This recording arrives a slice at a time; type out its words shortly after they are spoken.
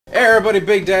Hey everybody,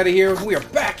 Big Daddy here. We are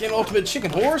back in Ultimate Chicken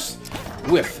Horse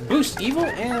with Boost Evil,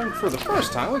 and for the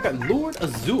first time we've got Lord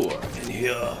Azure in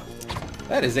here.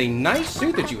 That is a nice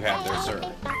suit that you have there,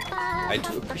 sir. I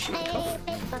do appreciate the color.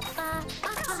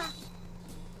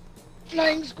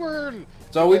 Flying squirrel!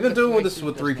 So we've been doing this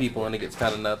with 3 people and it gets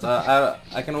kind of nuts.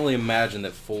 I can only imagine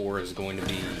that 4 is going to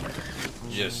be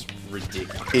just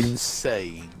ridiculous.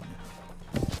 Insane.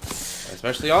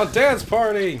 Especially on Dad's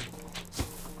party!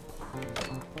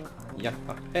 Yeah,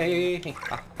 hey,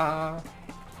 ha, ha.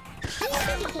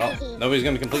 Oh, nobody's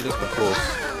gonna complete this one. Cool.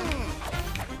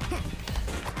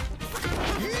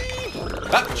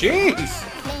 Ah, jeez!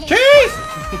 Jeez!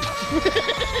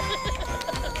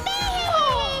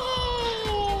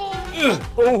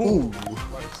 Oh!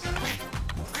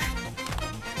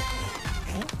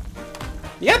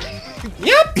 Yep!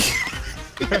 Yep!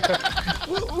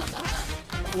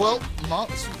 Well,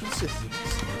 mark some consistency.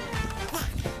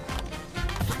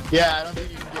 Yeah, I don't think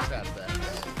you can get past that.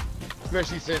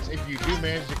 Especially since if you do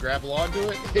manage to grapple onto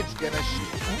it, it's gonna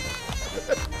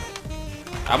shoot.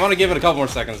 I'm gonna give it a couple more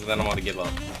seconds and then I'm gonna give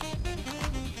up.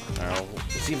 Alright,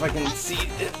 let's see if I can see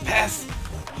it pass.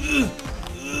 I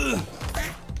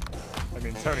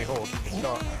mean, Tony Hawk is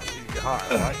not high,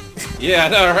 right? Yeah, I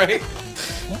know, right?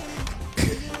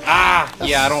 Ah!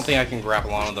 Yeah, I don't think I can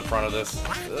grapple onto the front of this.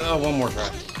 One more try.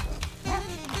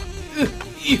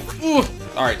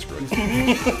 Alright, screw it.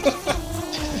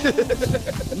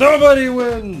 Nobody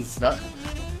wins! Not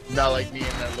like me in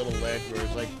that little ledge where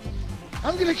it's like,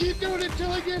 I'm gonna keep doing it till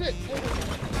I get it!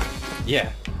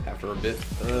 Yeah, after a bit.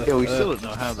 Yeah, we still don't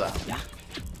know how that happened.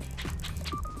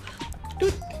 Yeah.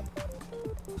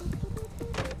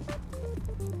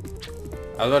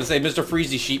 I was about to say, Mr.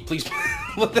 Freezy Sheep, please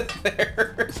put that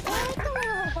there.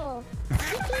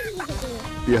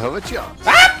 You have a chance.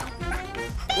 Ah!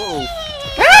 Whoa.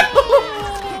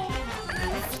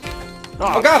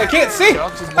 Oh god, I can't see!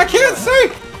 I can't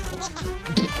see!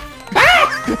 Ah!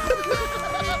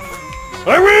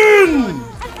 I win!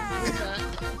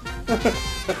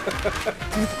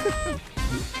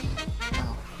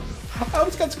 I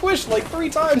almost got squished like 3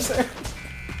 times there.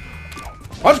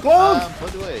 Punch glove! By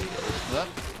the way,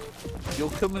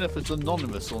 you're coming up as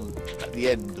anonymous at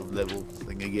the end of level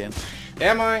thing again.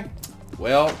 Am I?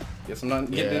 Well, guess I'm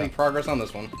not getting any progress on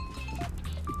this one.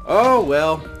 Oh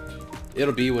well.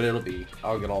 It'll be what it'll be.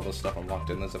 I'll get all this stuff unlocked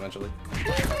in this eventually.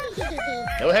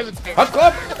 No heavens! Punch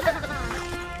club!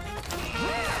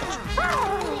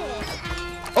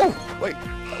 Oh, wait.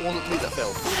 That wasn't me that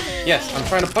fell. Yes, I'm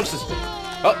trying to punch this.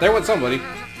 Oh, there went somebody.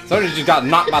 Somebody just got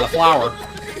knocked by the flower.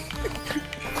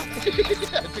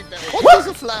 What does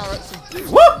a flower actually do?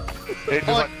 Whoop! It just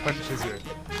like punches you.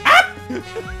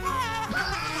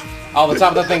 Oh, the top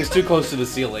of that thing is too close to the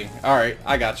ceiling. Alright,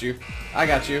 I got you. I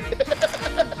got you.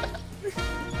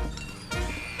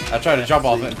 I tried to jump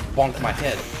off it and bonked my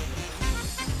head.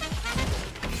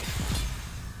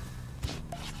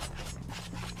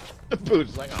 The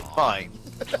boot's like, oh. Fine.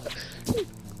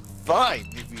 Fine,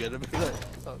 if you're gonna be like...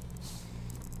 Oh.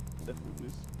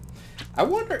 I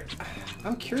wonder...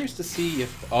 I'm curious to see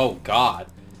if... Oh, God.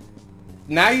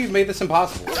 Now you've made this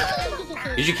impossible.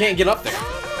 Because you can't get up there.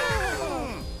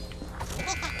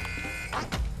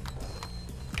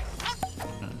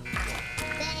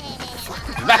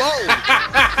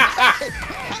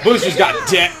 Booster's got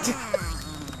decked.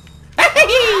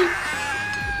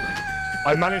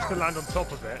 I managed to land on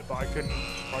top of it, but I couldn't.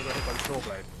 I got hit by the saw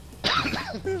blade.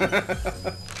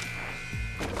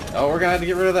 Oh, we're gonna have to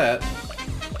get rid of that.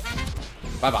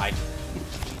 Bye-bye.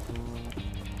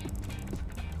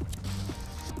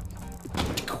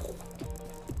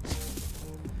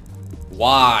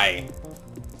 Why?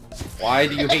 Why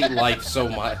do you hate life so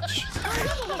much?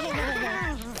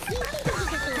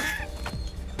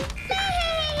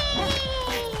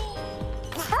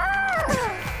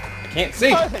 I can't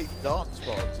see. I hate dance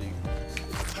party.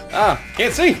 Ah,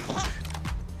 can't see.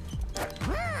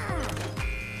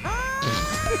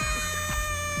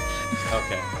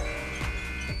 Okay.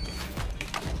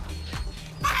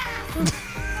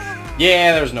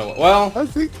 Yeah, there's no. Well, I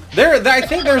think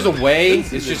there's a way.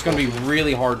 It's just gonna be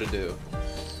really hard to do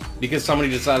because somebody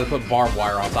decided to put barbed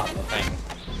wire on top of the thing.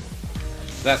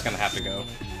 That's gonna have to go.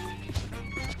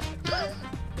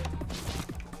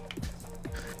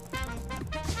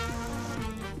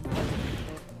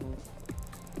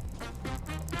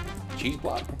 Cheese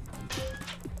block.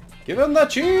 Give him the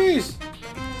cheese!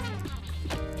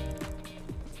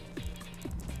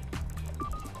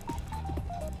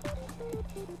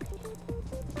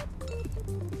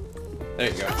 There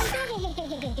you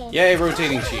go. Yay,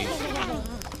 rotating cheese.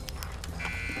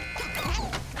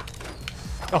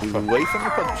 Move away from the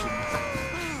punching.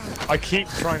 I keep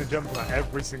trying to jump on that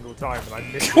every single time, and I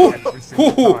miss it every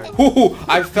single time.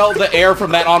 I felt the air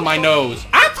from that on my nose.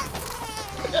 Ah!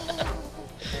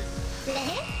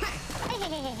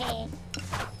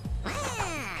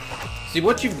 See,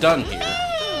 what you've done here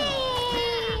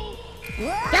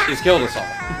is killed us all.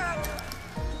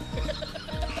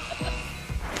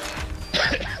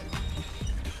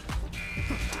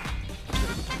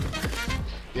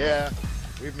 Yeah,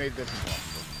 we've made this impossible.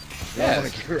 I Yes.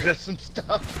 want to get rid of some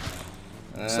stuff.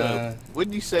 So,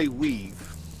 when you say weave...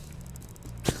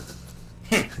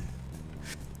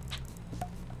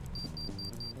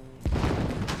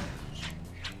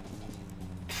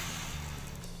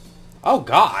 Oh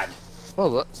God. Well,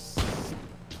 that's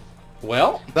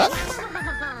Well.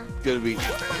 gonna be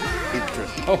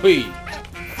interesting. Oh wee.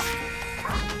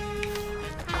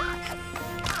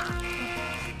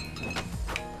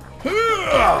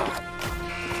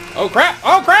 Oh crap!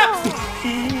 Oh crap!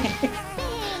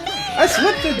 I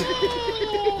slipped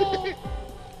it.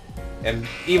 And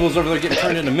Evil's over there getting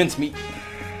turned into mincemeat.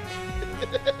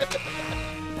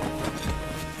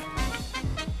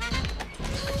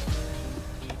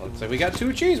 Looks like we got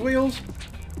 2 cheese wheels.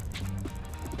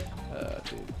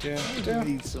 We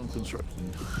need some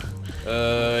construction.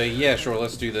 Yeah, sure,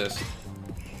 let's do this.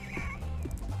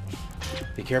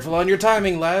 Be careful on your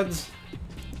timing, lads.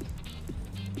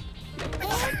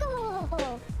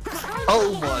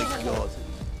 Oh my god.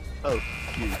 Oh,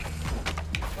 you.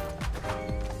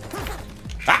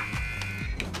 Ah!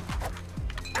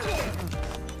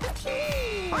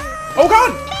 Oh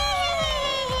god!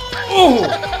 Oh!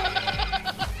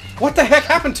 What the heck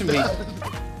happened to me?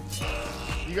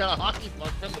 You got a hockey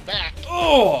puck from the back.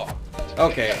 Oh!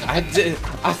 Okay, I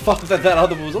thought that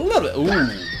other one was a little bit. Ooh.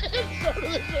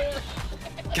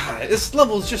 God, this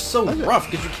level is just so rough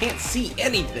because you can't see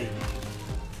anything.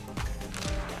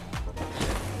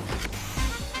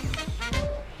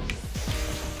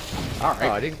 All Oh,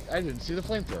 right. I didn't see the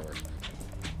flamethrower.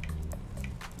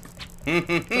 Well,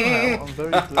 I'm very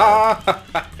glad.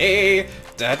 Hey,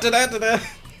 da da da da da.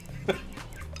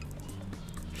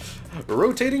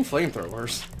 Rotating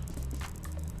flamethrowers.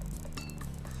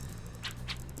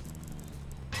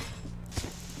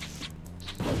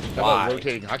 How about Why? a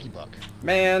rotating hockey puck?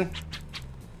 Man.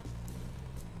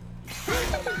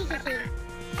 Okay.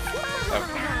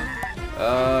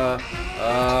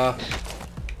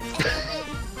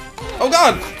 Oh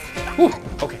god! Whew.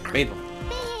 Okay, made one.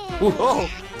 Whew. Oh,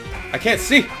 I can't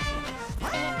see.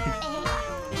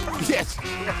 yes!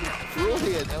 We're all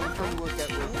here, now we're trying to work out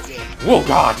where we're going. Whoa,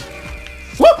 god!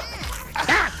 Whoop!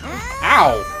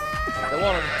 Ow! I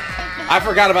want him. I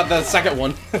forgot about the second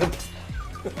one.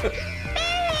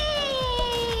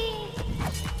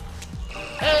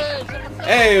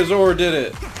 Hey, Azor did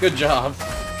it. Good job.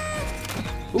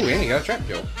 Ooh, and he got a trap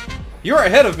kill. You're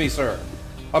ahead of me, sir.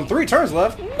 3 turns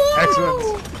left.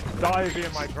 Excellent. Dive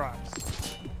in my traps.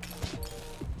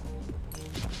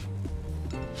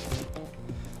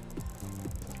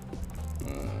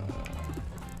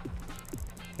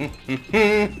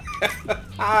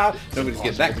 Nobody's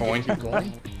getting that coin.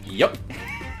 Coin? Yep.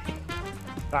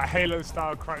 That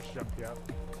Halo-style crouch jump, yeah.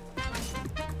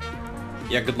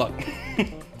 Yeah, good luck.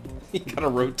 You got a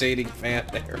rotating fan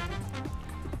there.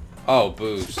 Oh,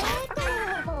 boost.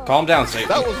 Calm down, Satan.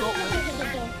 That was not me.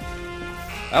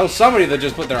 That was somebody that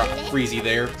just put their freezy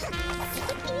there.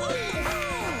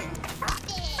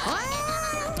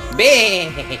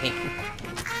 Bang!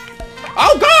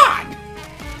 Oh, God!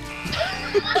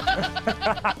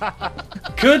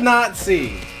 Could not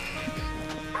see.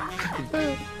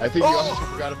 I think you also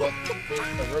forgot about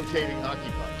the rotating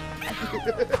hockey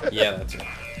puck. Yeah, that's right.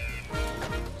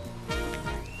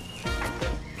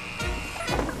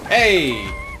 Hey!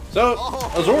 So,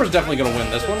 Azor's definitely gonna win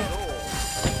this one.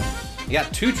 He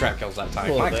got 2 trap kills that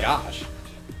time. My gosh.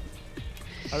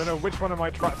 I don't know which one of my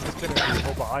traps is killing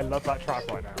people, but I love that trap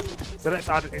right now. So let's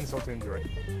add an insult to injury.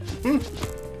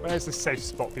 Where's the safe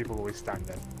spot people always stand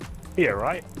in? Here,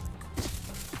 right?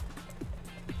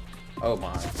 Oh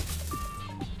my.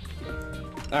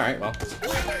 Alright, well.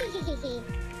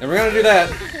 And we're gonna do that.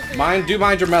 Mind your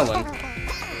melon.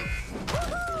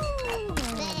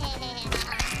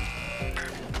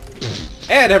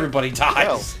 And everybody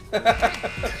dies.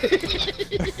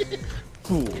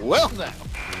 Well now.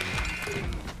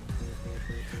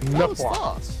 That was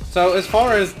fast. So as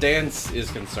far as dance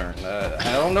is concerned,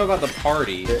 I don't know about the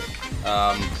party.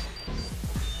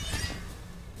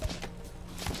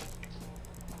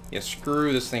 Yeah,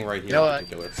 screw this thing right here in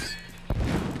particular.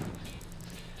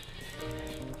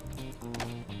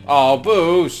 Oh,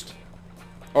 boost!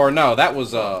 Or no, that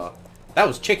was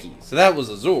Chicky. So that was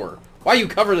Azor. Why you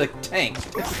cover the tank?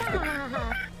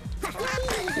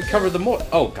 cover the more.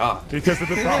 Oh god. Because of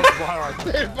the barbed wire.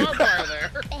 There's bonfire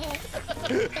there.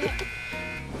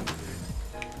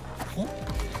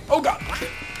 Oh god.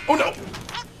 Oh no.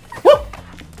 Woo!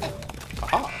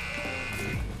 Aha.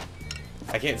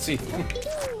 I can't see.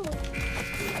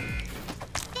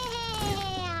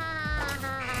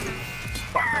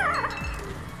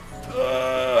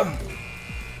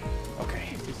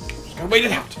 Okay. Just gotta wait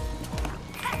it out.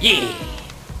 Yeah.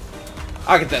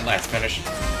 I'll get that last finish.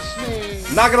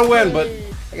 Not gonna win, but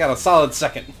I got a solid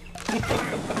second.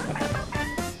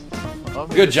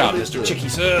 Good job, Mr. Chicky,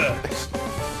 sir.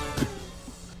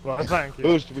 Well, thank you.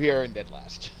 Boost, we are in dead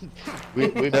last. we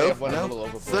may have won a little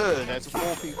overboard. Third, that's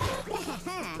 4 people.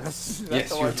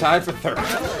 Yes, you're tied for third.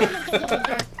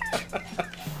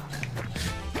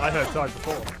 I heard tied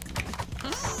before.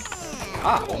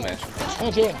 Ah, one match.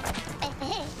 How doing?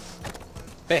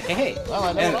 Hey, hey, hey. Well,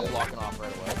 I know And what I'm blocking off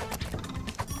right away.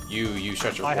 you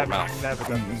shut your I poor have mouth. never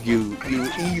done this. You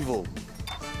evil.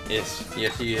 Yes,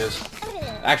 yes, he is.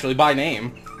 Actually, by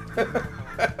name.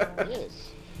 Yes.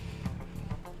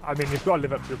 I mean, you've got to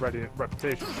live up to your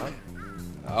reputation, right?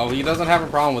 Oh, he doesn't have a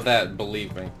problem with that,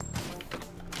 believe me.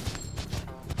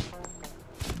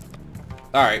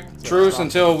 Alright, truce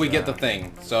until we get the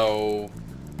thing. So,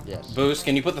 Yes. Boost,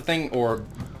 can you put the thing, or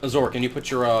Azor, can you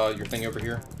put your thing over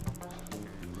here?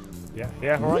 Yeah,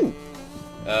 yeah, alright.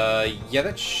 Yeah,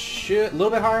 that should... a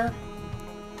little bit higher?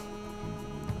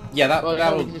 Yeah, Well,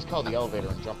 that'll... you can just call the elevator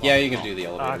and jump Yeah, off. you can do the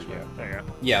elevator. Actually, yeah, there you go.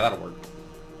 Yeah, that'll work.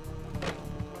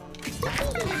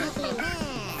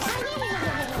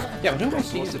 Yeah, but who wants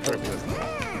to use it?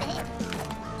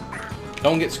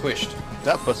 Don't get squished.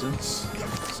 That person's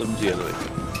some the other way.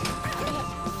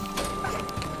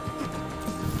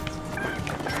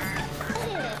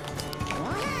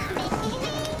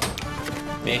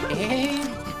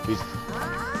 He's-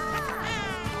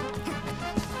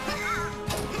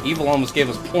 Evil almost gave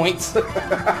us points.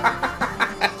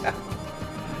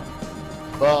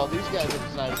 Well, these guys have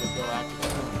decided to go after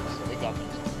them, so they got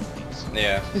these things.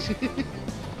 Yeah.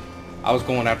 I was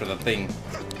going after the thing.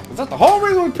 Is that the whole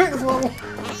reason we picked this level?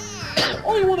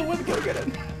 Only one that went to go get it.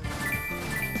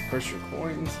 First your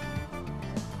coins.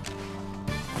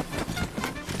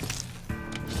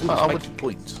 Ooh, How spike- much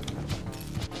points?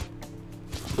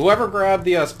 Whoever grabbed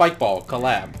the spike ball,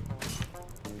 collab.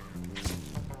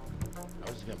 I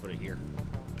was just gonna put it here.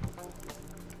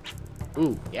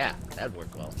 Ooh, yeah, that'd work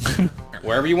well.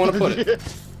 Wherever you want to put it.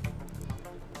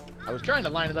 I was trying to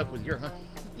line it up with your hunt.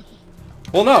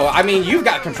 Well, no, I mean, you've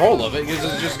got control of it, because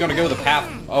it's just going to go the path...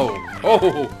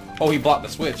 Oh, he blocked the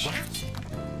switch.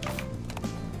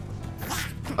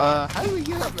 How do we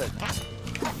get up there?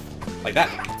 Like that.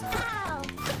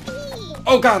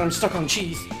 Oh god, I'm stuck on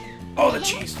cheese. Oh, the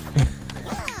cheese.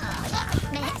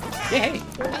 Yay.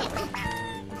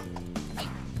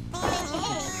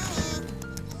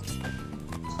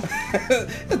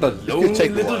 The lonely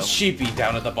take a little while. sheepy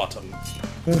down at the bottom.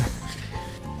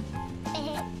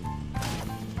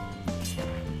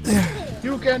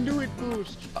 You can do it,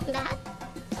 Boost.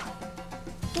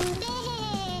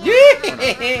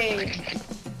 Yay!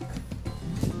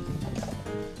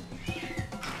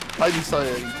 I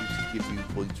decided I needed to give you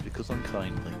points because I'm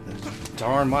kind like this.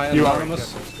 Darn my You are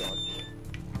anonymous. God.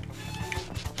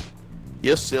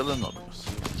 Yes, still anonymous.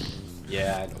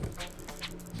 Yeah, I know.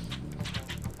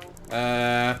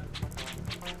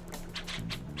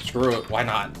 Screw it, why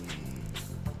not?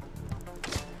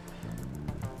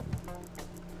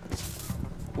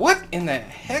 What in the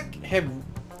heck have...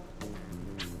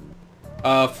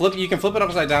 you can flip it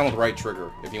upside down with right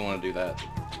trigger, if you want to do that.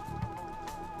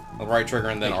 The right trigger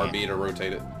and then RB to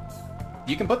rotate it.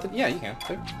 You can put the... yeah, you can,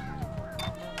 too.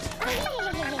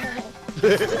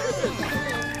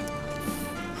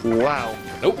 Wow.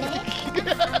 Nope.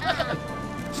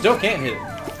 Still can't hit it.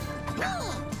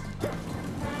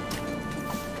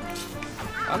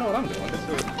 I know what I'm doing.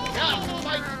 God,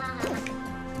 Mike.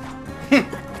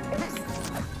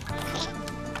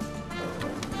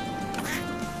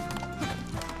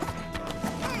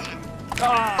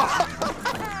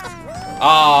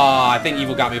 Ah, I think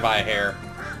Evil got me by a hair.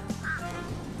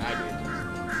 I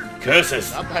did.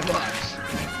 Curses! Not by much.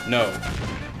 No.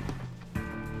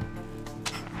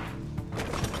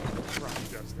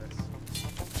 Right, justice.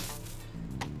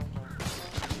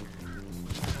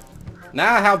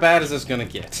 Now, how bad is this gonna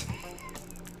get?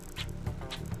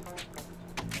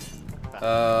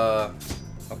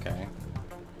 Okay.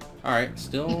 Alright,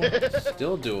 still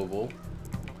doable.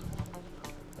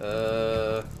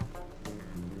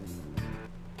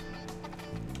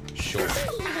 Sure.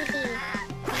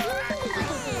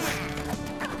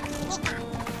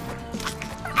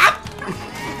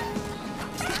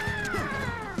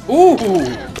 Ooh!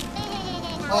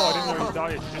 Oh, I didn't know he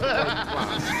died. He just broke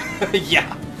glass. Yeah.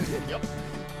 Yep.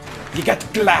 You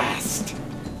got glassed.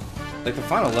 Like the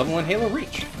final level in Halo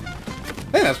Reach.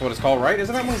 I think that's what it's called, right?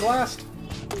 Isn't that one glassed?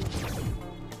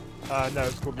 No,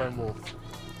 it's called Lone Wolf.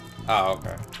 Oh,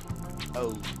 okay.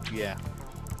 Oh, yeah.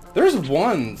 There's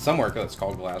one somewhere that's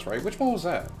called glass, right? Which one was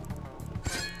that?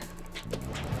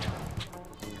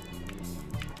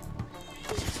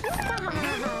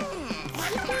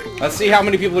 Let's see how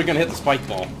many people are gonna hit the spike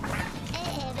ball.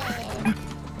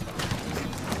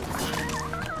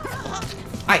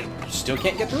 I still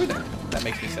can't get through there. That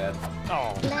makes me sad.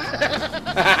 Oh.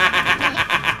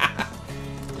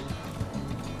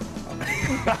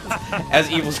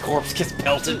 As Evil's corpse gets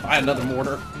pelted by another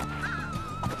mortar.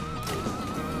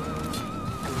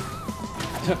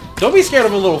 Don't be scared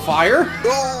of a little fire.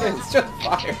 It's just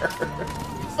fire.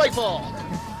 Spike ball.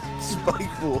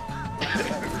 Spiteful.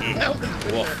 That was been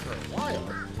there Woof. for a while.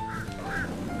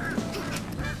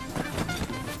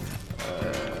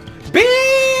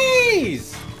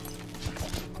 Bees!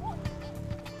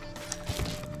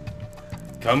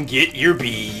 Come get your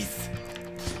bees.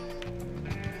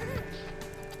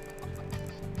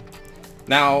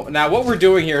 Now what we're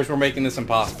doing here is we're making this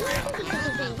impossible.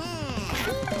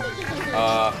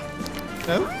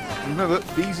 No? Remember,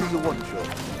 bees is a one-shot.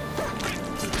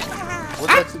 What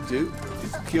they have to do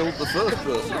is kill the first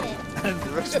person, and the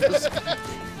rest of us...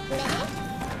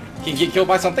 Can get killed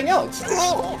by something else.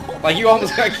 Like you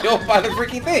almost got killed by the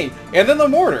freaking thing. And then the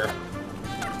mortar.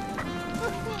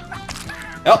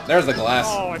 Oh, there's the glass.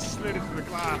 Oh, I slid into the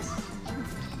glass.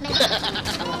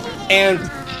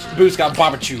 And Boost got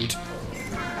barbecued.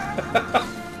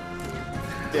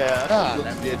 Yeah, Ah,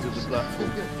 that's the edge of the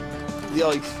platform. The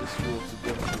ice just falls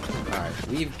together. Alright,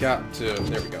 we've got to...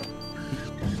 There we go.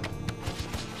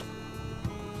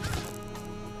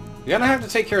 You're gonna have to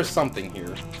take care of something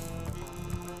here.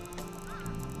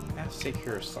 I have to take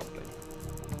care of something.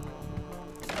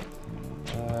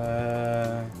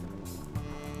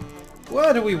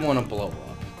 What do we want to blow up?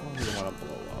 What do we want to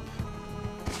blow up?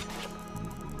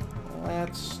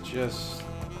 Let's just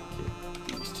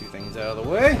get these two things out of the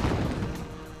way.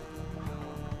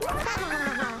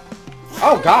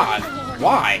 Oh God!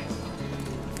 Why?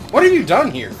 What have you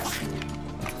done here?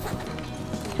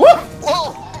 Woo!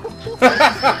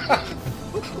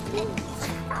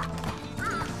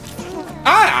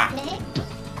 Ah!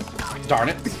 Darn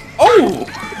it! Oh!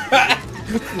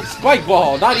 Spike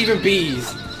ball, not even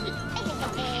bees.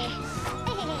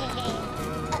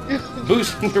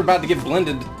 Boost, you're about to get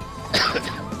blended.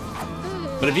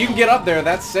 But if you can get up there,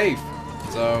 that's safe.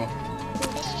 So,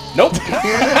 nope.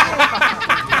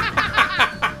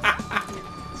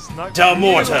 Da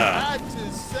mortar. I had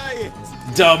to say it.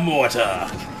 Da mortar.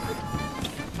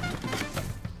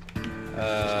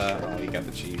 Oh, you got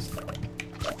the cheese.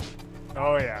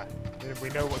 Oh yeah. We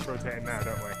know what's rotating now,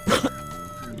 don't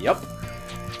we? Yep.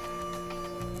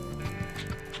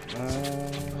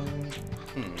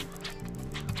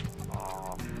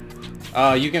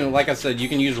 You can, like I said, you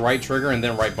can use right trigger and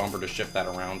then right bumper to shift that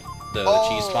around the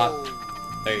cheese spot.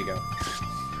 There you go.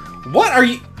 What are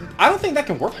you? I don't think that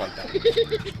can work like that.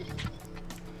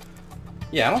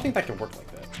 Yeah, I don't think that can work like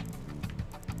that.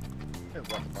 Hey,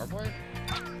 what, the barbed wire?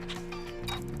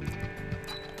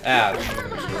 Ah,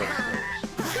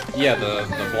 yeah, the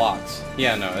blocks.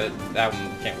 Yeah, no, that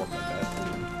one can't work like that.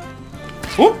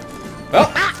 Whoop!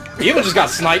 Well, Evil just got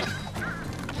sniped.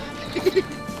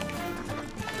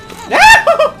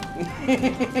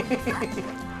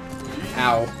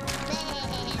 Ow.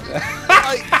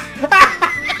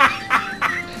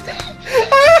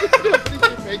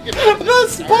 The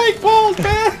spike balls,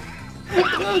 man!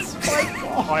 The spike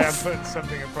balls! I am putting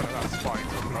something in front of that spike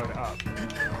to blow it up.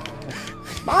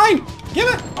 Mine! Give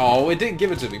it! Oh, it didn't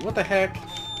give it to me. What the heck?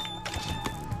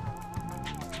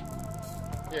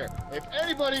 Here, if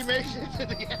anybody makes it to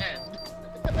the end,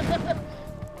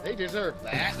 they deserve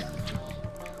that.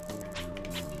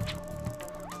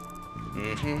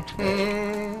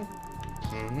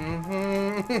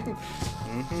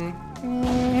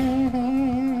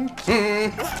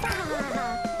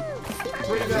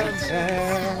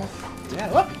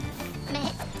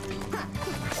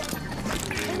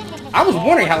 I was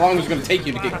wondering how long it was going to take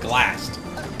you to get glassed.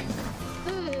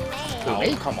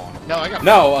 Oh, come on. No, I got.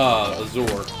 No,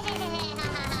 Azure.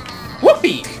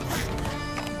 Whoopee!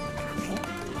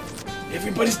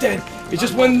 Everybody's dead. It's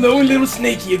just one lone little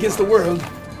snaky against the world.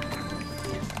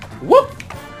 Whoop!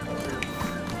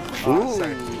 Ooh.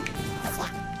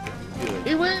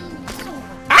 He wins.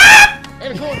 Ah!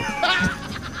 And it's going.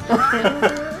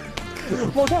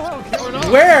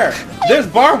 Where? There's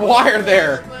barbed wire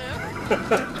there.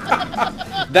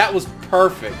 That was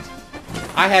perfect.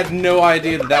 I had no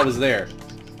idea that that was there.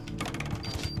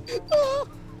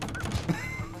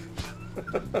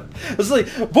 It's like,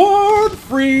 born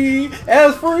free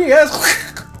as...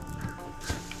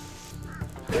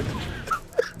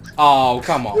 Oh,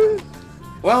 come on.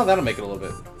 Well, that'll make it a little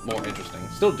bit more interesting.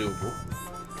 Still doable.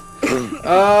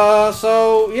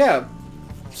 So, yeah.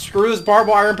 Screw this barbed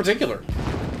wire in particular.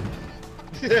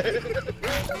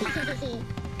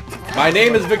 My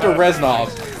name is Victor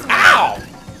Reznov. Ow!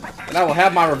 And I will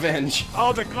have my revenge.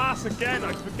 Oh, the glass again!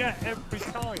 I forget every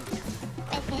time.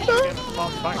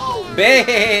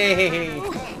 Bay!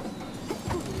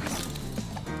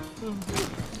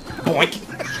 Boink!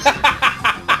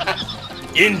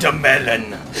 Into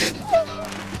melon!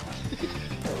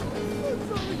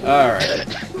 Alright.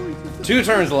 2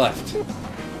 turns left.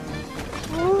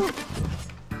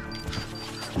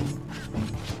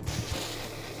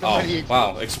 Oh,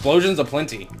 wow. Explosions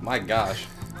aplenty. My gosh.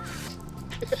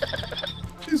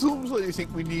 It's almost like you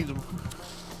think we need them.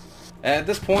 At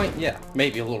this point, yeah,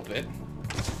 maybe a little bit.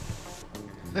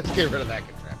 Let's get rid of that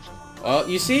contraption. Well,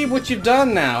 you see what you've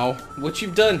done now. What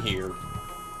you've done here.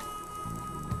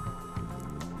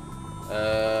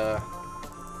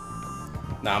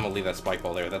 Nah, I'm gonna leave that spike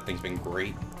ball there. That thing's been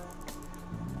great.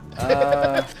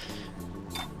 Nah,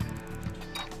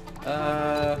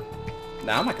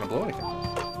 I'm not gonna blow anything.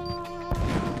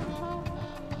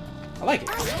 I like it.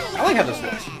 I like how this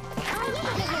looks.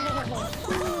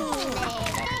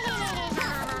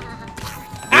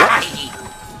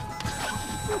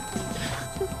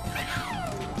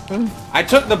 I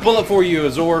took the bullet for you,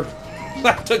 Azure.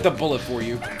 I took the bullet for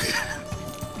you.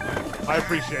 I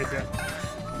appreciate it.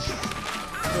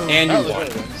 And you won.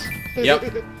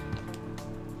 Yep.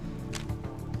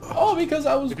 Oh, because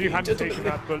I was. If you hadn't taken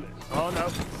that bullet, oh no,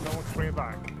 no one's bringing it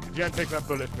back. If you hadn't taken that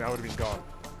bullet, I would have been gone.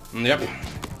 Yep.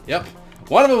 Yep.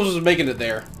 One of us was making it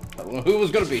there. I don't know who it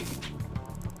was gonna be.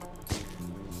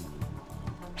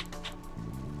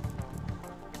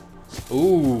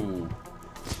 Ooh.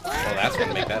 Well, that's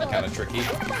gonna make that kind of tricky.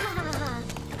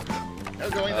 No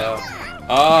going there.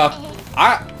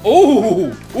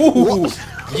 Ooh! Ooh!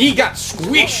 Ye got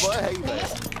squished!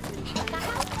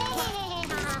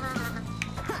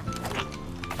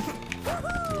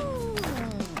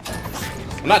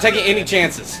 I'm not taking any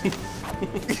chances.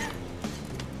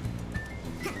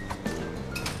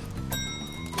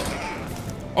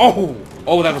 Oh!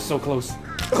 Oh, that was so close.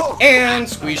 And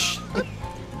squish.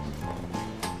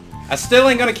 I still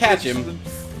ain't gonna catch him.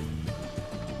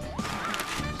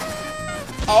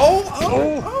 Oh!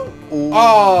 Oh! Oh!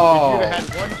 Oh! You had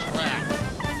one trap.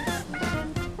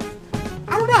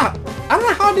 I don't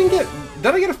know how I didn't get...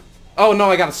 Did I get a... Oh, no,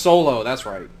 I got a solo. That's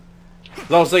right.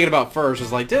 I was thinking about first.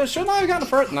 It's like, dude, shouldn't I have gotten a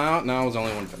first? No, I was the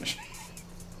only one finished.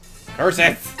 Curse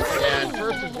it! Yeah, and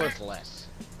first is worth less.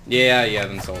 Yeah,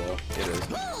 than solo. It is.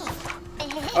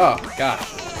 Oh,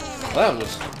 gosh. That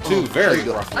was 2 very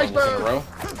rough levels in a row.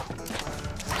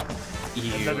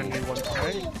 Another new one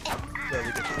today. So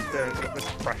we get what this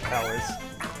fresh hell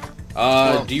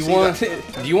is. Do you want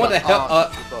a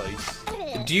help?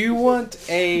 Do you want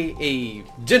a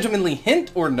gentlemanly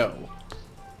hint or no?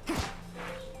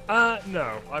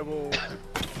 No. I will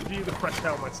view the fresh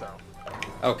hell myself.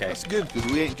 Okay. That's good,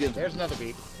 because we ain't getting... There's another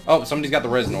beat. Oh, somebody's got the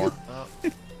Reznor.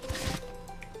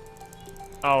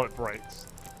 Oh, it breaks.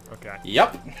 Okay.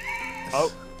 Yep.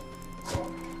 Oh. So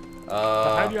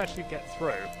how do you actually get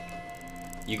through?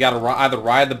 You gotta either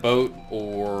ride the boat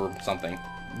or something.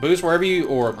 Boost wherever you,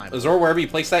 or Azure, wherever you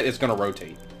place that, it's gonna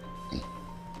rotate.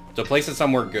 So place it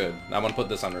somewhere good. I'm gonna put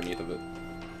this underneath of it.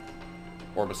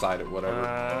 Or beside it, whatever.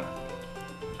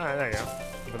 Alright, there you go.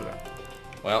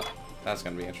 Well, that's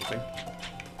gonna be interesting.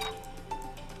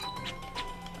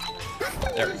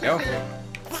 There we go.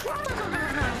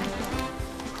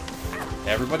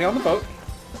 Everybody on the boat.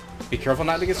 Be careful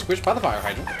not to get squished by the fire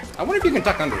hydrant. I wonder if you can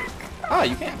duck under it. Ah,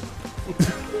 you can.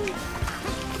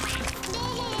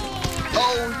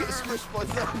 Oh, we get squished by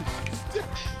those.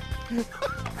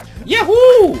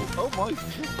 Yahoo! Oh my.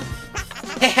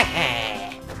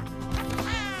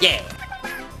 Yeah.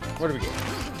 What do we get?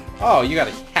 Oh, you got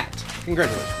a hat.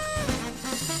 Congratulations.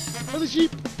 For the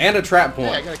sheep. And a trap Yeah, I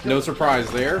point. gotta kill No the surprise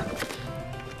there.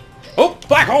 Oh,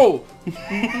 black hole!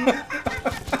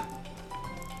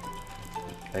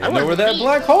 I know where that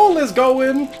black hole is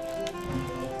going.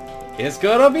 It's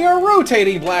gonna be a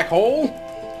rotating black hole.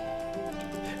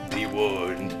 Be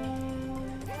warned.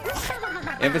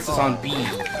 Emphasis on B.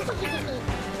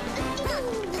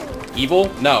 Evil?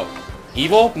 No.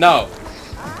 Evil? No.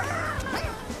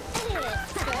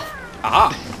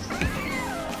 Aha!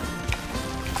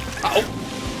 Oh!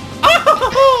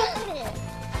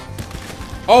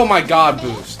 Oh my god,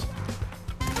 Boost.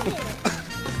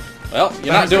 Well,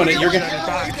 you're not doing it. You're gonna...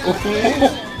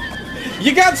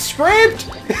 You got scraped!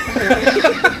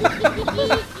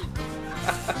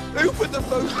 Open the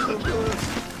phone door.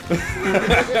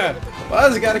 Why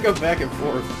does it gotta go back and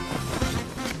forth?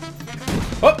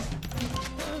 Oh!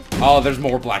 Oh, there's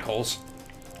more black holes.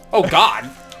 Oh god!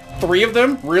 3 of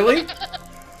them? Really?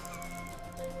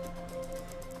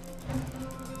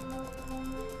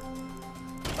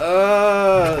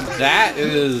 That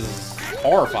is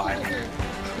horrifying.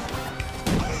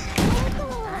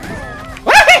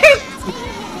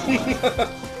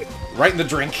 Right in the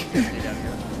drink.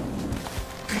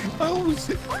 Oh,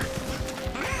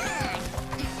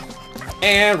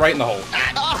 And right in the hole.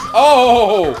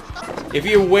 Oh! If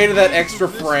you waited that extra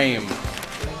frame.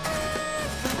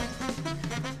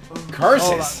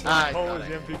 Curses! I Hole got is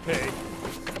it. the MVP.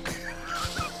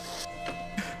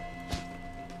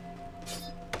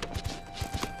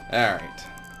 Alright.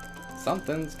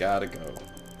 Something's gotta go.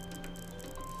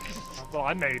 Well,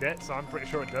 I made it, so I'm pretty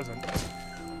sure it doesn't.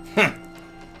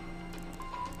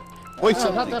 wait,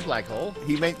 Oh, not that black hole.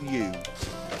 he meant you.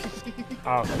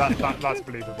 Oh, that's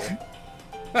believable.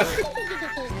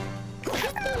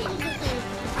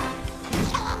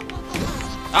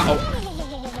 Uh-oh.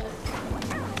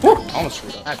 Whew, almost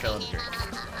screwed up. I fell in the drink.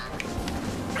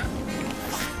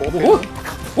 Woo!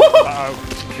 Woo! Uh-oh.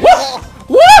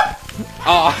 Woo! Woo!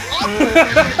 Aw.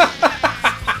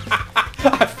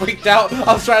 I freaked out.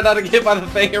 I was trying not to get hit by the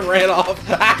thing and ran off.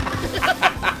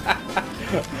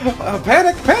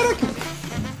 Panic! Panic!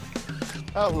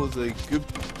 That was a good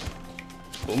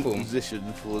Boom, boom.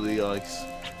 position for the ice.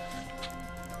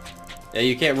 Yeah,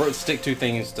 you can't stick 2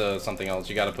 things to something else.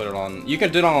 You gotta put it on... You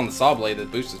can do it on the saw blade that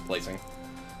Boost is placing.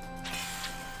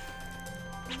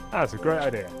 That's a great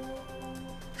idea.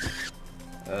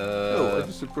 Oh, I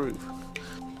disapprove.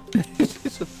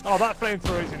 Oh, that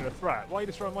flamethrower isn't a threat. Why are you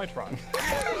destroying my trap?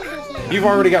 You've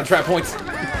already got trap points.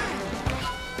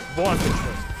 One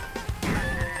interest.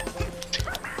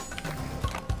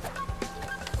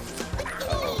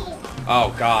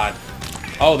 Oh, God.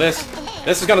 Oh, this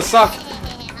is gonna suck.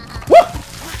 Woo!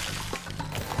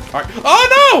 Alright. Oh,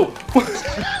 no!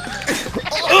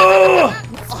 Oh!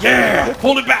 Yeah!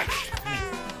 Hold it back!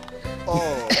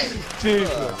 Oh, Jesus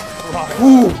Christ.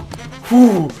 Whew!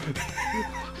 Whew!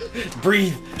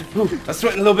 Breathe! Whew. I'm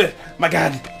sweating a little bit. My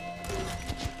God!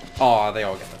 Aw, they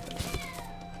all got that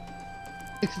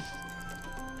thing.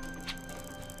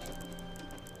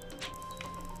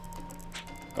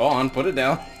 Go on, put it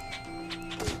down.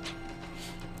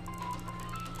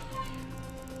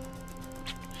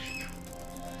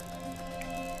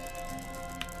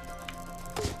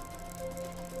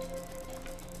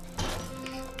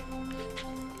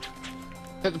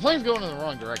 The plane's going in the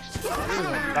wrong direction.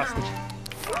 That's the...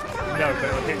 No, but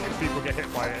it'll hit, people get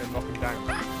hit by it and knock them down.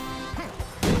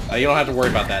 You don't have to worry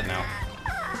about that now.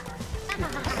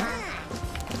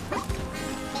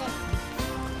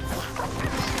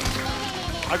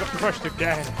 I got crushed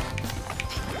again.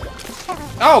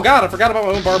 Oh God, I forgot about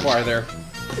my own barbed wire there.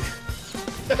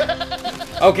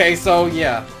 Okay, so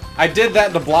yeah, I did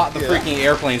that to block the freaking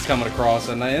airplanes coming across,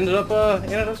 and I ended up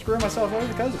screwing myself over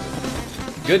because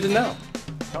of it. Good to know.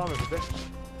 Karma's a bitch.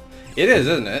 It is,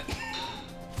 isn't it?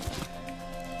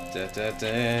 Okay, I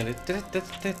need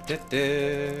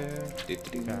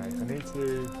to...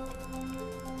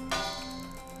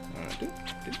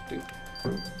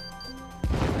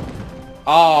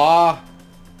 Aww.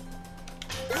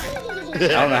 I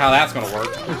don't know how that's gonna work,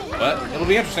 but it'll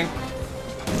be interesting.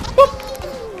 Whoop.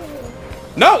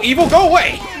 No, Evil, go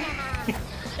away!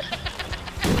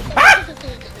 Ah!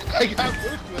 I got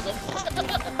Boost with him.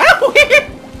 Ow!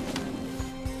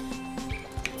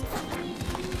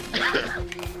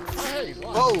 Hey, he's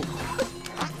lost. oh,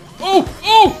 Oh!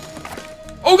 Oh!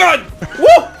 Oh God! Woo!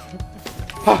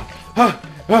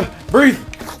 Breathe!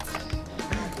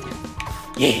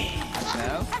 Yeah!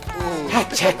 now. Oh,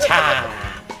 Ha-cha-cha!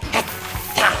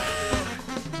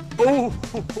 Oh!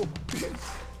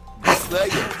 there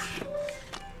you go.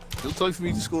 Still time for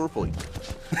me to score a point.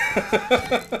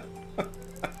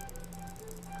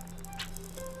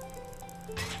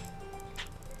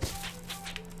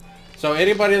 So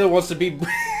anybody that wants to be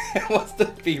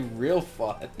real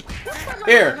fun,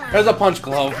 here's a punch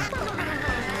glove.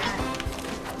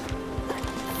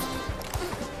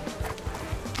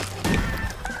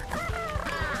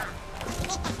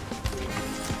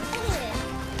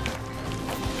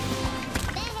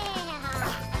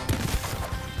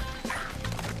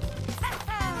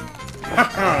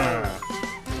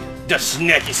 The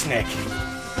snacky snack.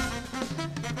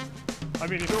 I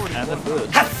mean, he's already And the won.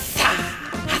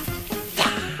 third.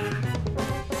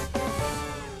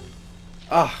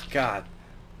 Oh God,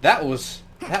 that was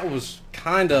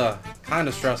kinda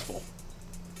stressful.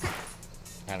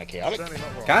 Kind of chaotic. Certainly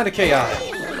not wrong. Kinda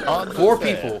chaotic.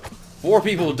 Unfair. Four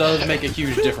people does make a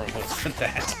huge difference for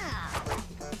that.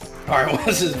 Alright, well,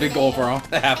 this is a big goal for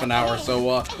half an hour,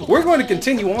 so we're going to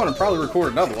continue on and probably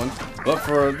record another one.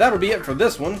 But that'll be it for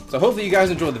this one. So hopefully you guys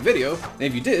enjoyed the video. And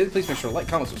if you did, please make sure to like,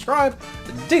 comment, subscribe,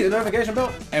 ding the notification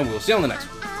bell, and we'll see you on the next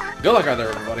one. Good luck out there,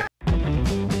 everybody.